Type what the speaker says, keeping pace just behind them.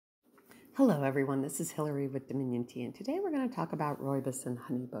Hello everyone, this is Hillary with Dominion Tea, and today we're going to talk about Rooibos and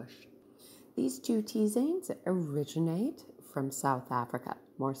Honeybush. These two tisanes originate from South Africa,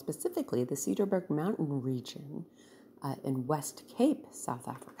 more specifically the Cederberg Mountain region in West Cape, South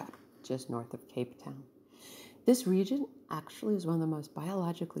Africa, just north of Cape Town. This region actually is one of the most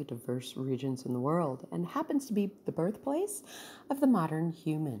biologically diverse regions in the world and happens to be the birthplace of the modern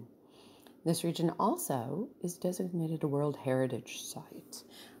human. This region also is designated a World Heritage Site.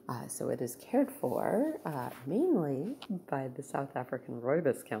 So it is cared for mainly by the South African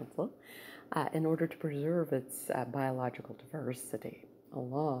Rooibos Council in order to preserve its biological diversity,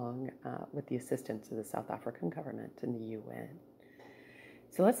 along with the assistance of the South African government and the UN.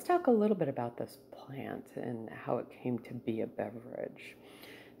 So let's talk a little bit about this plant and how it came to be a beverage.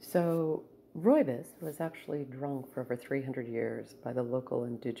 So Rooibos was actually drunk for over 300 years by the local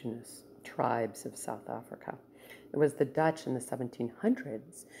indigenous tribes of South Africa. It was the Dutch in the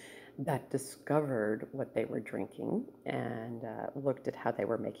 1700s that discovered what they were drinking and looked at how they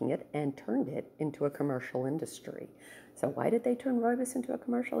were making it and turned it into a commercial industry. So why did they turn Rooibos into a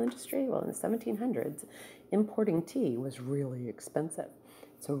commercial industry? Well, in the 1700s, importing tea was really expensive.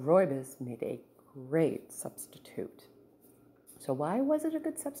 So Rooibos made a great substitute. So why was it a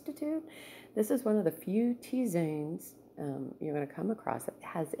good substitute? This is one of the few tisanes you're going to come across that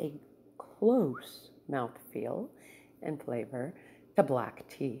has a close mouthfeel and flavor to black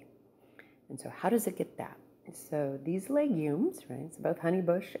tea. And so how does it get that? So these legumes, right, so both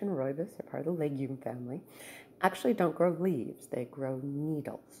honeybush and rooibos are part of the legume family, actually don't grow leaves, they grow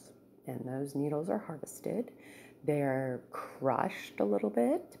needles. And those needles are harvested. They're crushed a little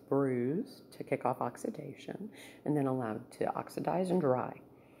bit, bruised to kick off oxidation, and then allowed to oxidize and dry.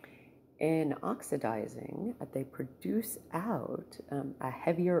 In oxidizing, they produce out a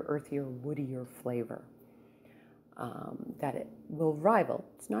heavier, earthier, woodier flavor that it will rival.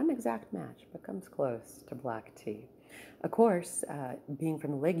 It's not an exact match, but comes close to black tea. Of course, being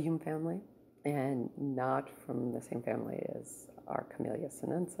from the legume family and not from the same family as our Camellia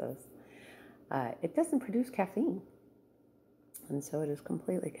sinensis, it doesn't produce caffeine, and so it is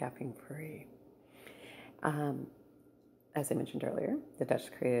completely caffeine-free. As I mentioned earlier, the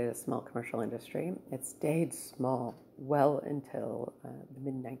Dutch created a small commercial industry. It stayed small well until the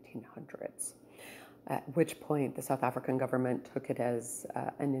mid-1900s, at which point the South African government took it as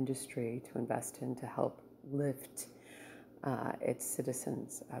an industry to invest in to help lift its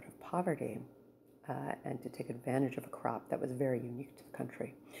citizens out of poverty and to take advantage of a crop that was very unique to the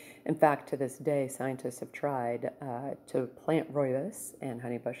country. In fact, to this day, scientists have tried to plant Rooibos and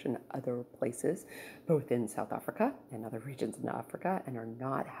Honeybush in other places, both in South Africa and other regions in Africa, and are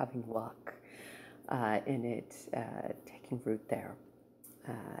not having luck in it taking root there.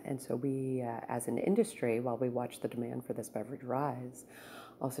 And so we, as an industry, while we watch the demand for this beverage rise,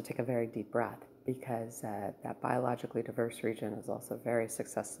 also take a very deep breath, because that biologically diverse region is also very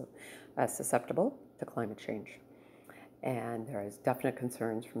susceptible to climate change. And there is definite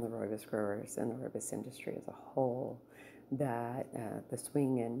concerns from the Rooibos growers and the Rooibos industry as a whole that the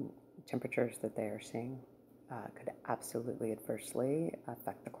swing in temperatures that they are seeing could absolutely adversely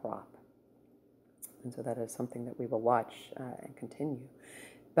affect the crop. And so that is something that we will watch and continue.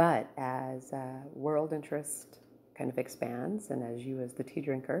 But as world interest kind of expands, and as you as the tea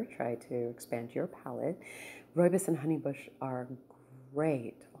drinker try to expand your palate, Rooibos and Honeybush are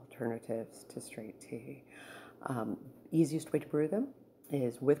great alternatives to straight tea. Easiest way to brew them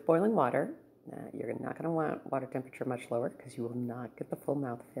is with boiling water. You're not going to want water temperature much lower because you will not get the full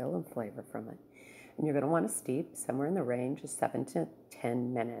mouthfeel and flavor from it. And you're going to want to steep somewhere in the range of 7 to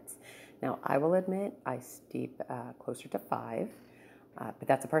 10 minutes. Now, I will admit I steep closer to 5, but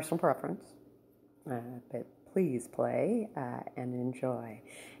that's a personal preference. But please play and enjoy.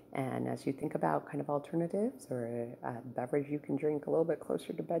 And as you think about kind of alternatives or a beverage you can drink a little bit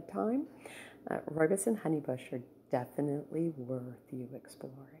closer to bedtime, Rooibos and Honeybush are definitely worth you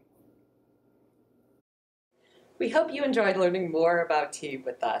exploring. We hope you enjoyed learning more about tea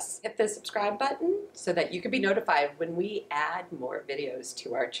with us. Hit the subscribe button so that you can be notified when we add more videos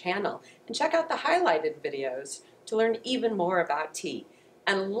to our channel. And check out the highlighted videos to learn even more about tea.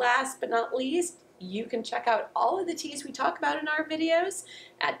 And last but not least, you can check out all of the teas we talk about in our videos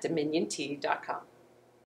at dominiontea.com.